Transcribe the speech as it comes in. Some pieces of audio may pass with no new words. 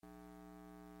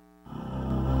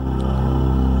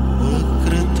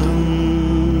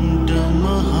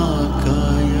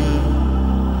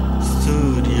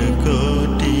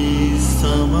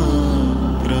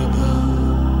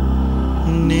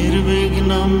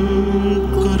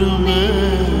कुरु मे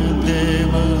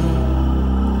देव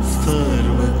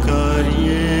सर्वकार्येषु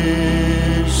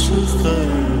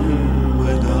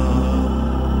सर्वदा.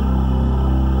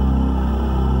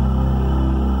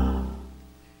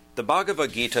 The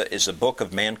Bhagavad Gita is a book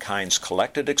of mankind's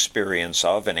collected experience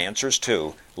of and answers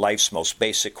to life's most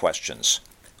basic questions.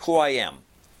 Who I am,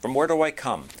 from where do I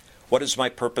come, what is my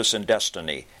purpose and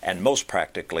destiny, and most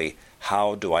practically,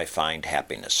 how do I find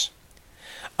happiness?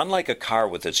 Unlike a car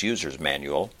with its user's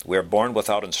manual, we are born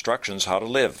without instructions how to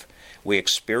live. We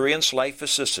experience life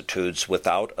vicissitudes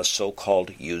without a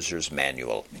so-called user's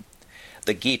manual.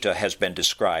 The Gita has been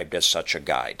described as such a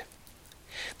guide.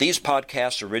 These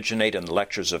podcasts originate in the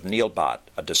lectures of Neil Bhatt,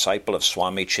 a disciple of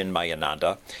Swami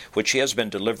Chinmayananda, which he has been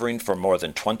delivering for more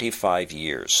than 25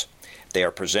 years. They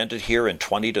are presented here in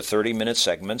 20 to 30-minute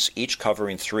segments, each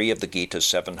covering 3 of the Gita's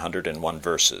 701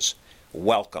 verses.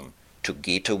 Welcome to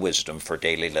Gita Wisdom for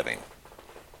Daily Living.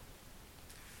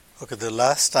 Okay, the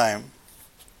last time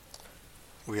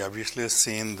we obviously have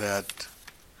seen that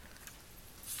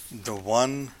the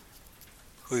one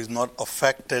who is not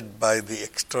affected by the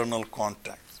external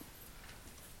context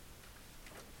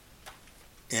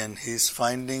and he's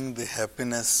finding the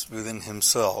happiness within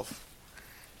himself,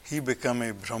 he becomes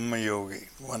a Brahma Yogi.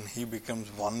 When he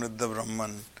becomes one with the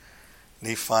Brahman,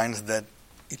 he finds that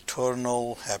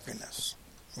eternal happiness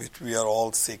which we are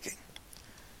all seeking.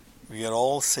 We are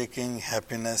all seeking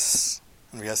happiness,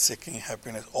 and we are seeking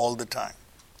happiness all the time.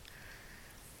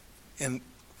 And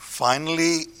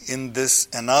finally, in this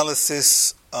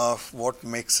analysis of what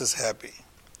makes us happy,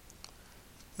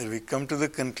 that we come to the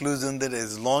conclusion that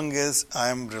as long as I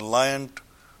am reliant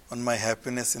on my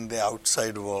happiness in the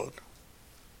outside world,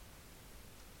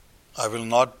 I will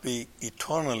not be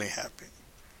eternally happy.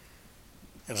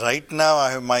 Right now, I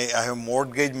have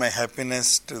mortgaged my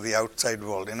happiness to the outside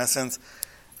world. In a sense,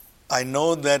 I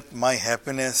know that my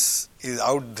happiness is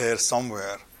out there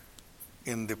somewhere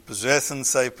in the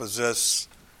possessions I possess,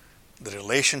 the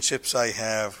relationships I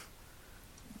have,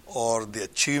 or the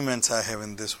achievements I have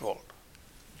in this world.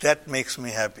 That makes me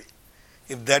happy.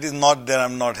 If that is not there,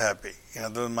 I'm not happy.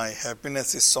 My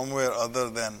happiness is somewhere other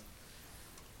than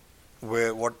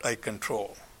what I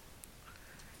control.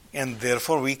 And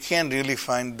therefore, we can't really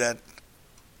find that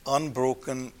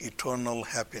unbroken, eternal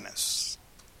happiness.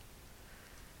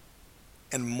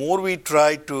 And more we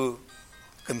try to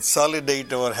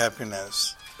consolidate our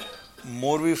happiness,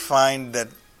 more we find that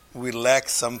we lack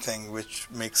something which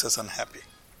makes us unhappy.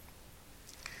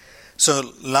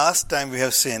 So last time we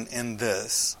have seen in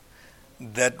this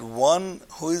that one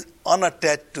who is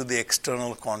unattached to the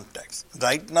external context.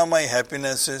 Right now my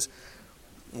happiness is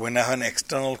when I have an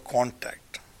external contact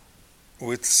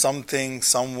with something,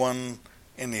 someone,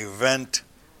 an event,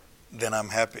 then I'm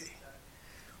happy.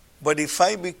 But if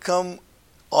I become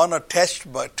unattached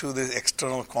to the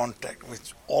external contact,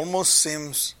 which almost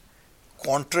seems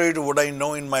contrary to what I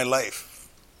know in my life,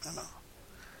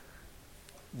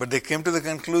 But they came to the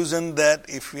conclusion that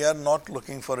if we are not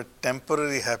looking for a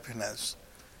temporary happiness,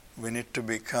 we need to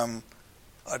become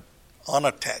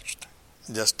unattached.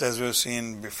 Just as we've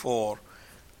seen before,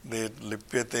 the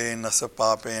lipyate nasa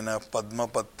papena padma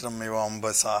patram eva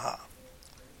ambasaha.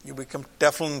 You become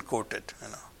Teflon coated.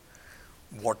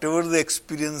 Whatever the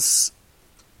experience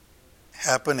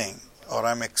happening or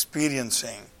I'm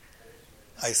experiencing,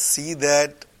 I see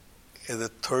that as a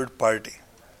third party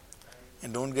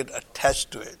and don't get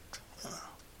attached to it.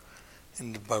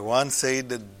 And Bhagavan said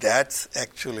that that's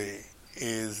actually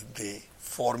is the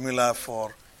formula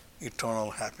for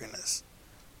eternal happiness.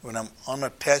 When I'm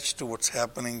unattached to what's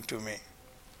happening to me.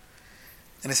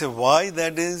 And he said, why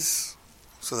that is?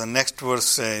 So the next verse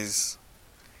says,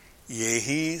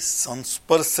 Yehi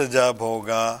sansparsaja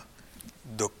bhoga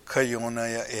dukkha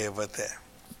yonaya evate.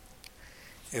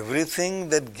 Everything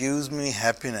that gives me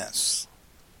happiness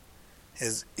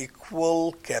has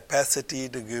equal capacity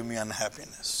to give me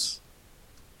unhappiness.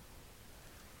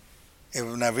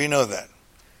 Now we know that.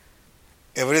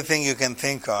 Everything you can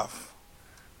think of,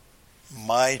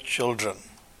 my children,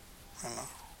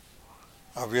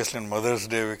 obviously on Mother's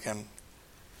Day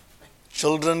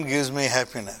children gives me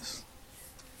happiness.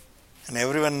 And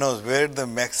everyone knows where the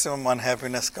maximum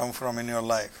unhappiness comes from in your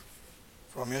life.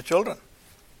 From your children.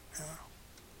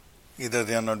 Either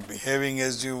they are not behaving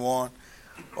as you want,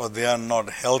 or they are not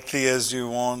healthy as you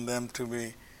want them to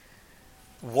be.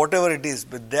 Whatever it is,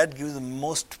 but that gives the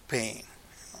most pain.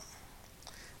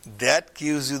 That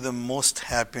gives you the most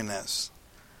happiness,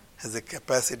 has the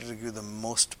capacity to give the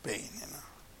most pain.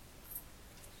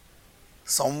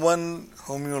 Someone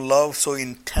whom you love so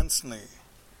intensely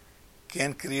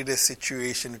can create a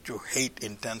situation which you hate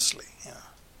intensely.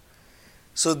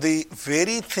 So the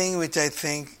very thing which I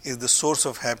think is the source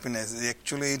of happiness,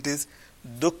 actually it is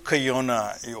dukkha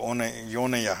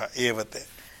yonayaha evate.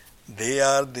 They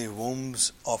are the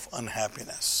wombs of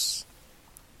unhappiness.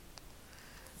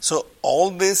 So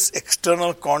all this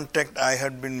external contact I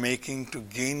had been making to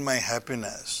gain my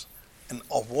happiness and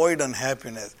avoid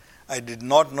unhappiness, I did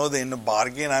not know that in a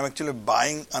bargain I am actually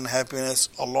buying unhappiness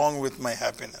along with my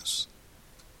happiness.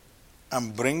 I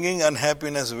am bringing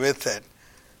unhappiness with it.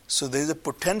 So there is a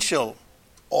potential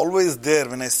always there.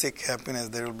 When I seek happiness,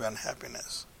 there will be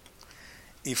unhappiness.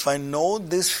 If I know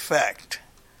this fact,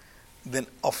 then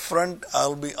upfront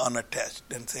I'll be unattached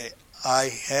and say,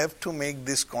 I have to make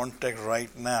this contact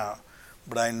right now,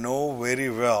 but I know very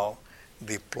well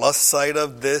the plus side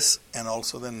of this and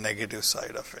also the negative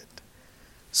side of it.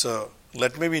 So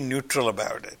let me be neutral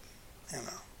about it.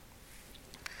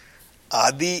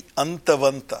 Adi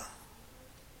antavanta.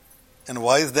 And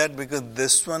why is that? Because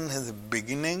this one has a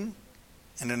beginning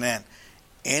and an end.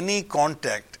 Any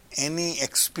contact, any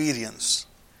experience,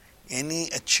 any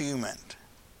achievement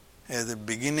has a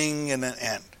beginning and an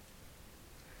end.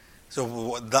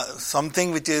 So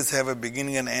something which is have a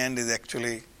beginning and end is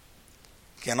actually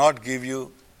cannot give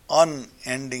you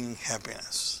unending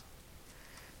happiness.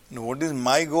 Now, what is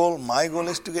my goal? My goal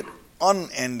is to get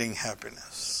unending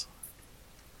happiness.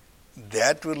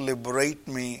 That will liberate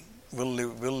me. Will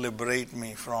liberate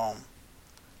me from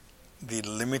the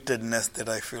limitedness that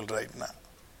I feel right now.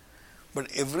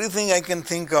 But everything I can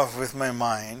think of with my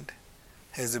mind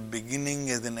has a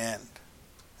beginning and an end.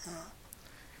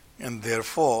 And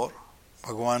therefore,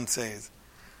 Bhagavan says,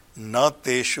 Na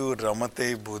teshu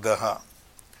ramate buddha.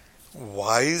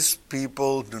 Wise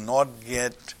people do not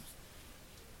get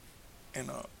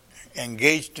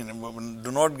engaged in it,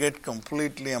 do not get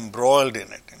completely embroiled in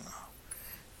it.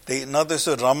 Not this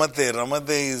ramate. Ramate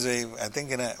is I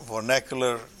think in a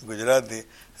vernacular Gujarati,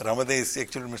 ramate is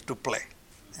actually means to play.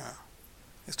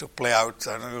 Is to play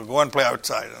outside. Go and play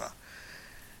outside.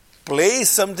 Play is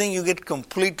something you get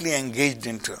completely engaged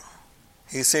into.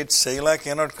 He said, Saila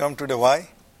cannot come today. Why?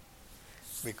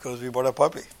 Because we bought a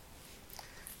puppy.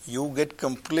 You get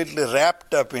completely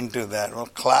wrapped up into that. Well,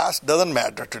 class doesn't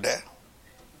matter today.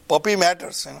 Puppy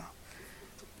matters.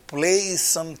 Play is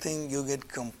something you get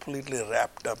completely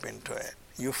wrapped up into it.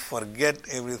 You forget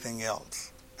everything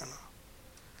else.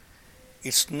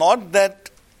 It's not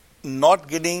that not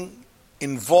getting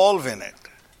involved in it.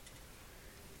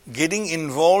 Getting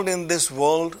involved in this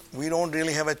world, we don't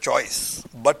really have a choice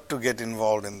but to get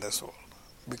involved in this world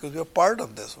because we are part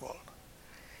of this world.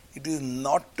 It is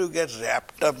not to get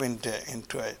wrapped up into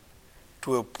it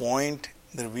to a point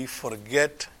that we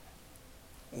forget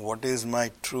what is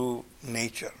my true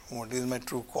nature, what is my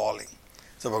true calling.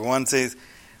 So Bhagavan says,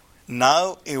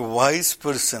 now a wise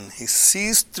person, he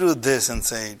sees through this and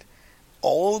said,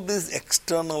 all these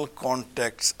external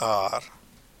contacts are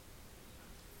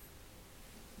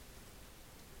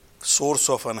source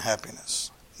of unhappiness.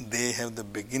 They have the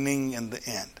beginning and the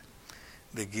end.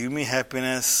 They give me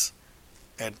happiness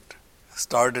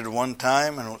start at one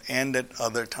time and will end at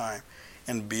other time.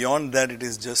 And beyond that, it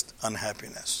is just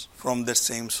unhappiness from that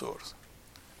same source.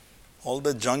 All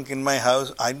the junk in my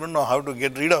house, I don't know how to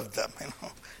get rid of them.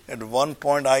 At one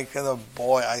point, I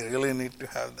really need to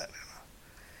have that.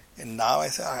 And now I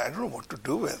say, I don't know what to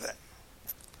do with it.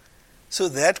 So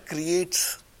that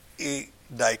creates a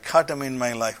dichotomy in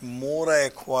my life. More I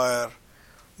acquire,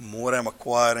 more I'm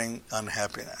acquiring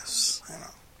unhappiness.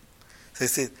 So he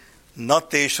says, Na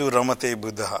teshu ramate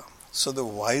buddha. So the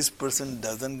wise person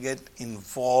doesn't get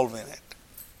involved in it,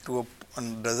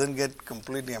 and doesn't get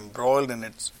completely embroiled in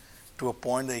it to a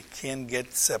point that he can't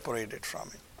get separated from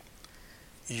it.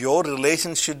 Your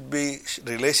relationship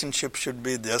should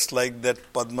be just like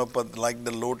that Padma, like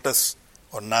the lotus,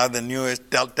 or now the newest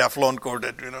Teflon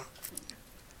coated.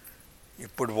 You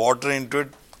put water into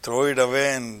it, throw it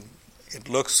away, and it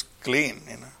looks clean.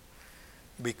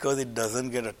 Because it doesn't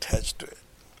get attached to it.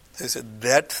 He said,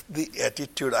 that's the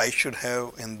attitude I should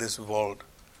have in this world,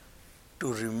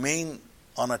 to remain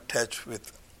unattached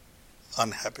with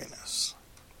unhappiness.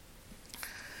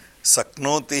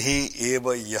 Saknotihi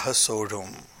eva yah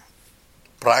sodhum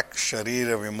prak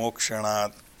sharira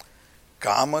vimokshanat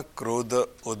kama krodha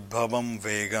udbhavam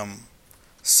vegam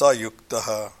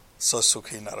sayuktaha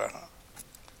sasukhi naraha.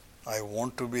 I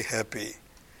want to be happy,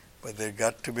 but there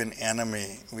got to be an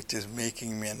enemy which is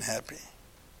making me unhappy.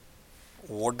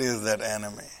 What is that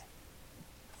enemy?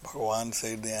 Bhagavan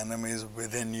said the enemy is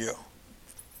within you.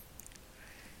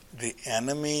 The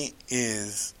enemy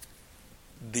is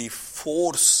the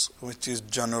force which is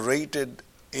generated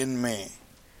in me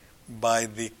by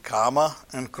the kama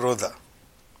and krodha.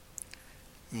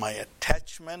 my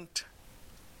attachment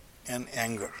and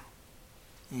anger,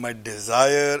 my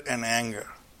desire and anger.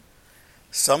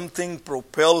 Something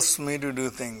propels me to do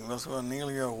things. So, Neil,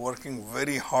 you are working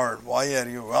very hard. Why are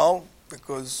you? Well,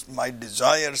 because my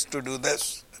desire is to do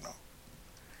this.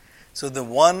 So the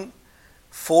one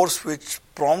force which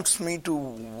prompts me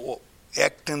to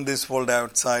act in this world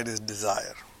outside is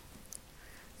desire.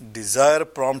 Desire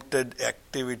prompted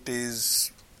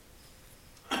activities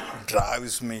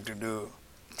drives me to do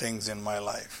things in my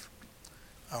life.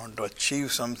 I want to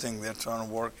achieve something, that's why I want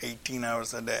to work 18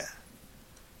 hours a day.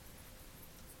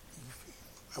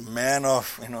 A man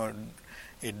of,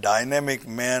 a dynamic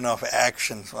man of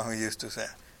action, Swami used to say.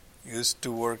 Used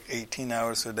to work 18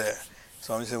 hours a day.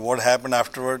 Swami said, what happened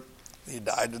afterward? He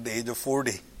died at the age of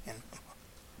 40.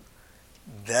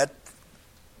 That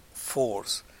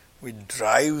force which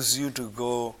drives you to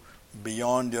go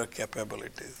beyond your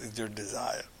capabilities is your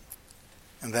desire.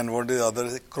 And then what is the other?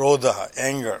 Krodha,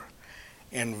 anger.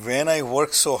 And when I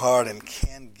work so hard and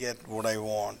can't get what I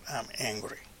want, I'm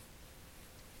angry.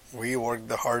 We worked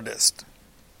the hardest,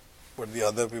 but the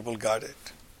other people got it.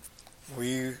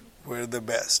 We were the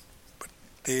best, but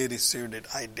they received it,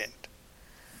 I didn't.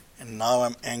 And now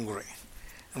I'm angry.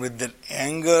 And with that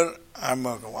anger, I'm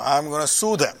going to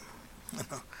sue them.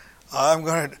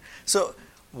 So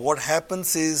what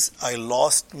happens is I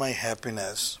lost my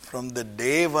happiness from the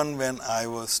day one when I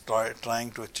was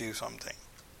trying to achieve something.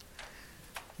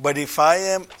 But if I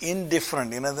am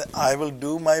indifferent, I will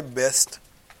do my best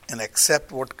and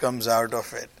accept what comes out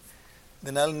of it,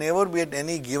 then I'll never be at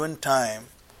any given time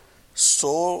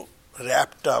so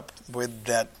wrapped up with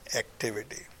that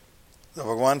activity. So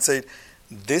Bhagavan said,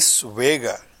 this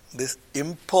vega, this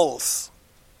impulse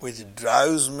which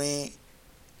drives me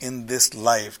in this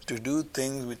life to do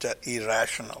things which are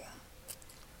irrational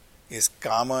is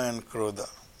kama and krodha.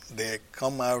 They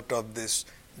come out of this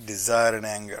desire and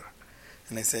anger.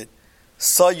 And he said,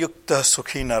 sayukta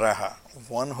sukhi naraha.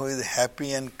 One who is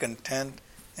happy and content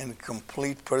and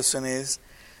complete person is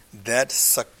that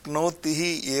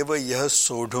saknotihi eva yah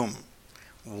sodhum.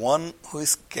 One who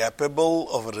is capable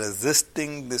of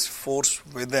resisting this force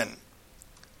within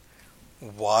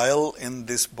while in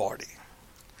this body,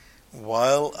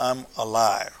 while I'm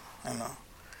alive,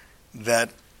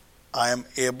 that I am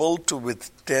able to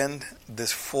withstand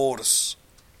this force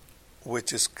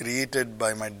which is created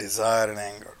by my desire and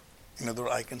anger. In other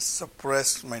words, I can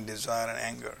suppress my desire and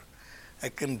anger. I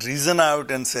can reason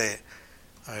out and say,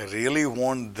 I really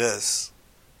want this,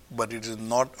 but it is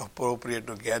not appropriate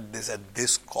to get this at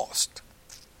this cost.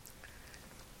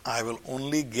 I will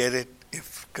only get it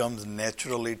if it comes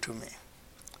naturally to me.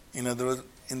 In other words,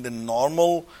 in the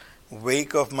normal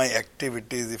wake of my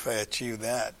activities, if I achieve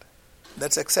that,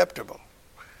 that's acceptable.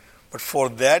 But for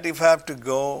that, if I have to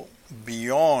go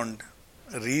beyond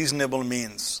reasonable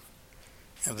means,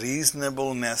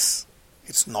 reasonableness,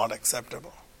 it's not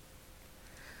acceptable.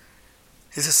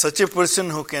 He says, such a person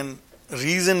who can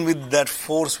reason with that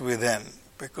force within,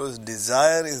 because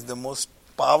desire is the most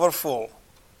powerful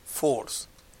force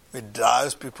which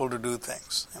drives people to do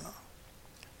things.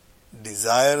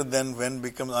 Desire then, when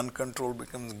becomes uncontrolled,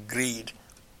 becomes greed.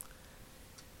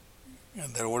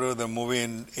 And there, whatever the movie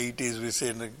in 80s we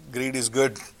said, greed is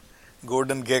good,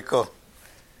 Gordon Gekko.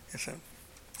 He said,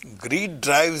 greed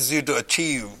drives you to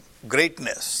achieve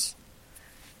greatness.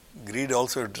 Greed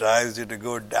also drives you to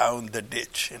go down the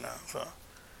ditch, So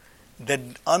that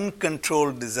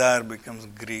uncontrolled desire becomes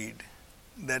greed.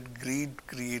 That greed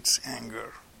creates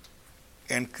anger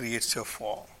and creates a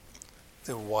fall.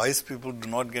 The wise people do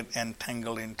not get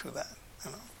entangled into that.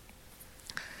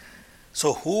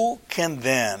 So who can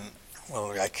then?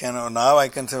 Well, I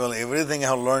can say, well, everything I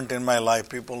have learned in my life,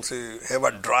 people say, have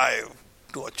a drive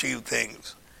to achieve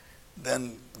things.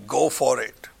 Then go for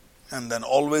it. And then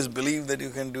always believe that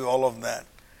you can do all of that.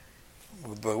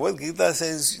 Bhagavad Gita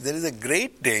says there is a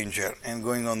great danger in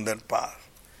going on that path.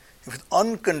 If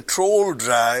uncontrolled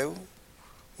drive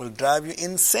will drive you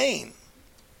insane.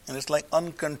 And it's like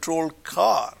uncontrolled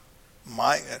car.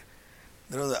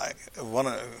 There was one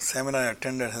seminar I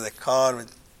attended has a car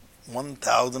with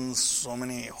 1,000 so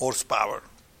many horsepower.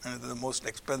 And it's the most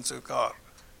expensive car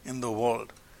in the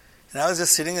world. And I was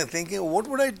just sitting there thinking, what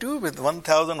would I do with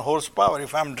 1,000 horsepower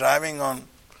if I'm driving on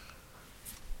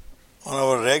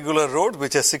our regular road,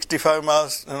 which has 65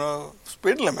 miles,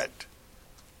 speed limit?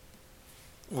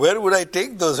 Where would I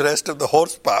take those rest of the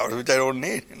horsepower, which I don't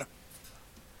need,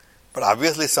 But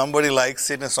obviously somebody likes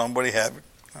it and somebody has it.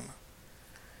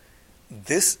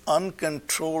 This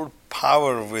uncontrolled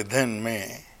power within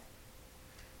me,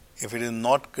 if it is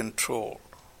not controlled,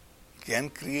 can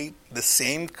create the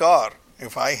same car.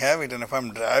 If I have it and if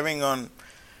I'm driving on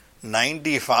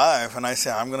 95 and I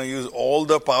say I'm going to use all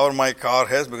the power my car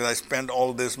has because I spent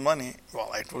all this money,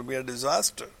 well, it will be a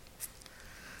disaster.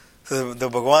 So the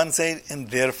Bhagavan said, and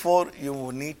therefore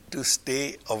you need to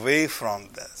stay away from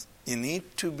this. You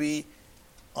need to be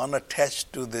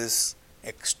unattached to this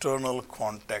external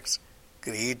context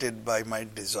created by my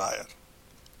desire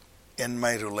and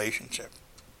my relationship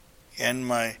and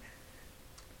my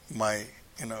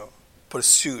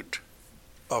pursuit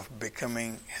of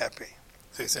becoming happy.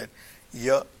 So he said,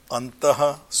 ya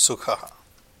antaha sukha,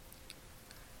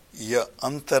 ya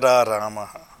antara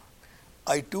ramaha.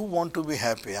 I too want to be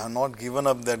happy. I have not given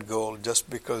up that goal just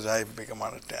because I have become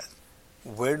unattached.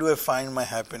 Where do I find my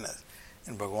happiness?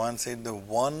 And Bhagavan said, the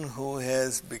one who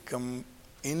has become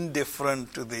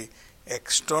indifferent to the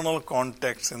external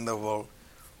context in the world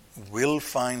will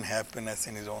find happiness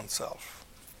in his own self.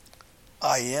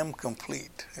 I am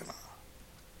complete.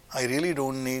 I really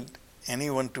don't need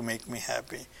anyone to make me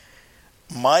happy.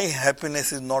 My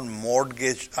happiness is not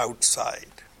mortgaged outside.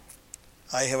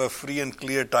 I have a free and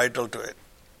clear title to it.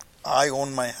 I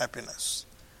own my happiness.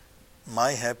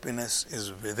 My happiness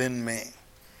is within me.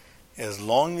 As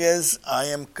long as I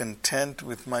am content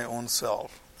with my own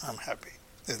self, I'm happy.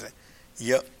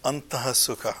 Ya antaha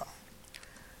sukha.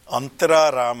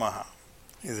 Antara ramaha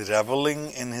is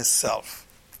reveling in his self.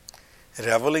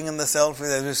 Reveling in the self is,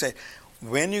 as you say,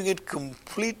 when you get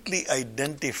completely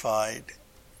identified,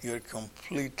 you're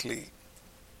completely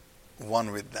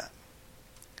one with that.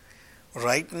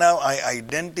 Right now, I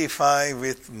identify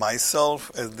with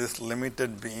myself as this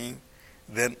limited being,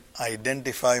 then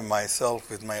identify myself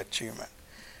with my achievement.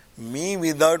 Me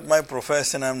without my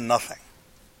profession, I'm nothing.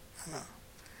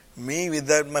 Me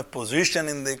without my position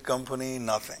in the company,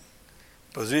 nothing.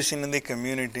 Position in the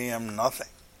community, I'm nothing.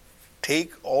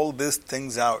 Take all these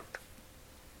things out,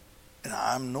 and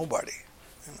I'm nobody.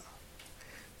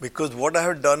 Because what I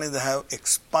have done is I have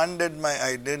expanded my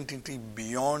identity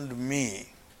beyond me,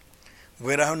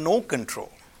 where I have no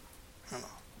control.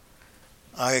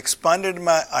 I expanded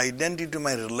my identity to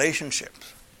my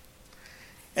relationships,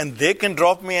 and they can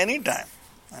drop me anytime.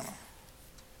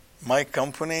 My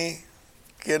company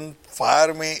can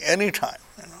fire me anytime.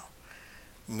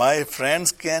 My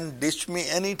friends can ditch me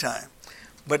anytime.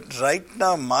 But right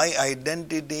now, my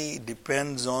identity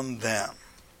depends on them.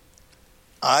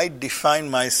 I define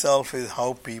myself as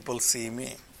how people see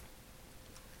me.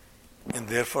 And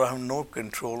therefore, I have no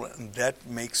control, and that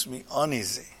makes me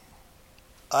uneasy.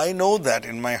 I know that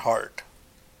in my heart,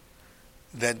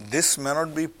 that this may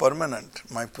not be permanent,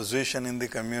 my position in the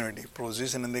community,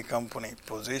 position in the company,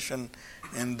 position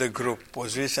in the group,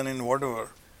 position in whatever.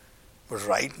 But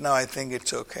right now, I think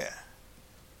it's okay.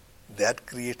 That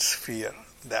creates fear.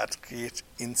 That creates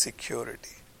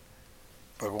insecurity.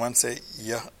 Bhagavan says,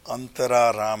 Yah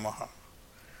antara ramaha.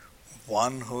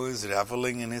 One who is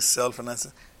reveling in his self and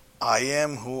says, I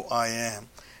am who I am.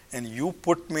 And you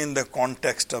put me in the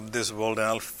context of this world and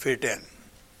I'll fit in.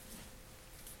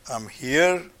 I'm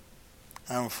here,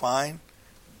 I'm fine,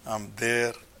 I'm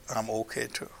there, I'm okay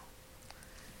too.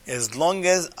 As long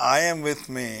as I am with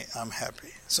me, I'm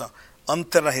happy. So,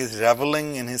 antara, he is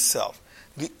reveling in his self.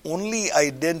 The only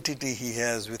identity he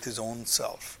has with his own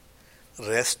self.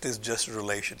 Rest is just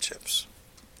relationships.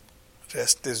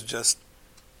 Rest is just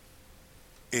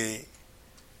a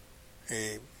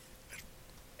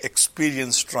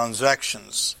experience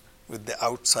transactions with the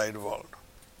outside world.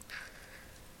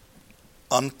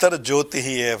 Antar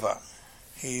jyotihi eva.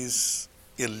 He is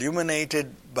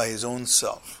illuminated by his own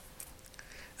self.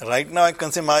 Right now I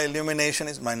can say my illumination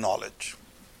is my knowledge.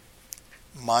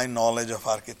 My knowledge of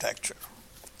architecture.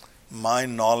 My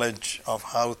knowledge of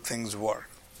how things work.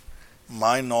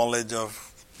 My knowledge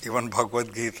of even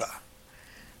Bhagavad Gita.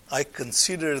 I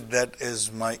consider that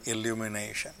as my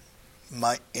illumination.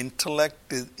 My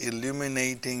intellect is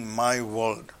illuminating my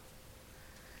world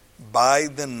by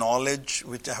the knowledge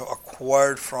which I have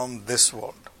acquired from this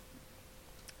world.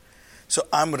 So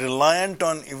I'm reliant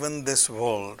on even this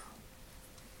world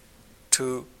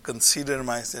to consider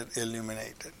myself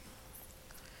illuminated.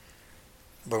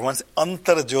 Bhagavan says,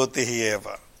 Antar jyotihi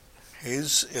eva.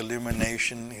 His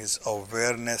illumination, his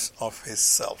awareness of his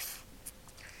self.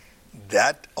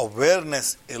 That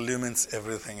awareness illumines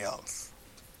everything else.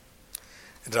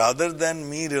 Rather than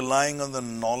me relying on the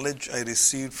knowledge I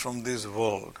received from this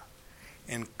world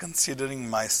and considering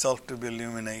myself to be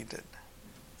illuminated,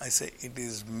 I say it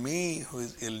is me who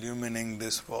is illuminating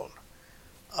this world.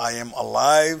 I am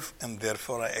alive and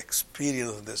therefore I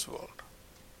experience this world.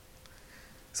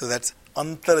 So that's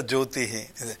Antar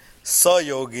Jyotihi, Sa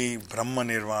Yogi Brahma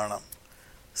Nirvanam.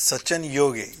 Such an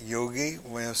yogi,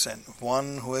 we have said,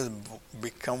 one who has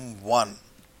become one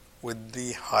with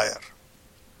the higher.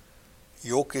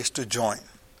 Yoke is to join.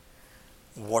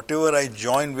 Whatever I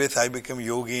join with, I become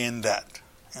yogi in that.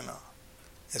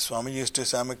 As Swami used to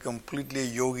say, I'm a completely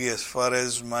yogi as far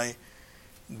as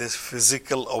this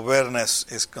physical awareness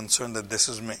is concerned that this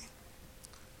is me.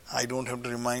 I don't have to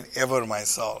remind ever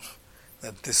myself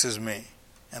that this is me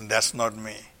and that's not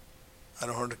me. I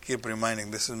don't have to keep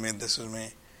reminding this is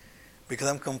me, because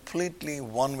I'm completely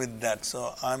one with that.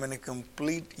 So I'm in a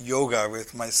complete yoga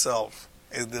with myself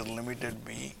as the limited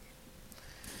being.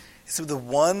 So the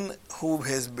one who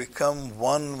has become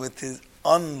one with his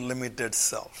unlimited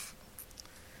self,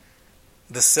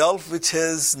 the self which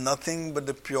has nothing but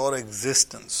the pure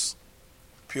existence,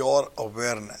 pure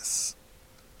awareness.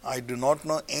 I do not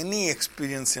know any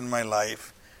experience in my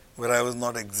life where I was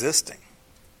not existing.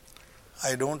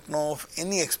 I don't know of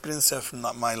any experience of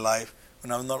my life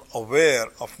when I was not aware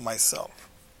of myself.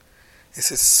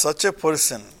 This is such a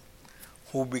person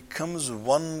who becomes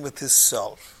one with his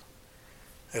self,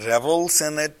 revels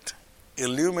in it,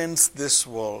 illumines this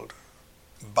world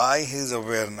by his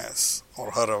awareness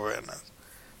or her awareness.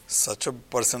 Such a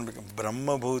person becomes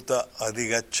Brahma Bhuta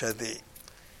Adhigacchati.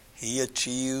 He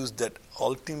achieves that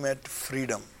ultimate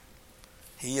freedom.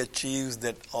 He achieves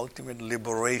that ultimate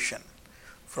liberation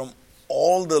from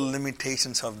all the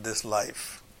limitations of this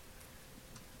life.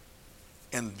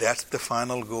 And that's the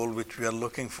final goal which we are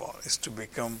looking for, is to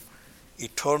become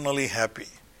eternally happy,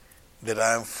 that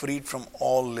I am freed from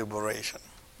all liberation.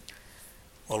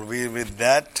 Well, with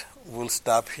that, we'll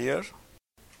stop here.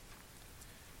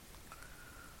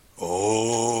 Om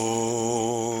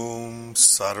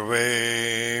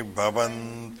Sarve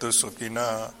Bhavantu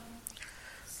Sukhina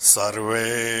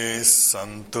Sarve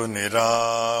Santu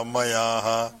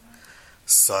Niramayaha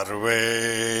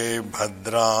Sarve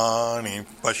Bhadrani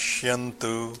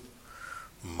Pashyantu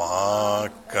Ma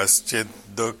Kaschid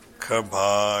Dukkha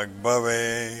Bhag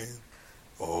Bhave.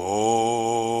 Om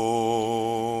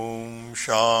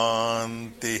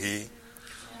Shantihi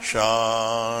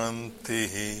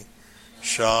Shantihi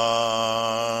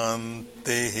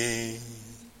Shantihi.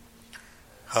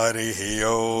 Harihi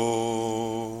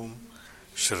Om.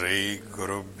 Shri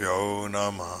Gurubhyo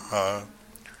Namaha.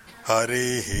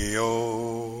 Harihi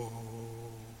Om.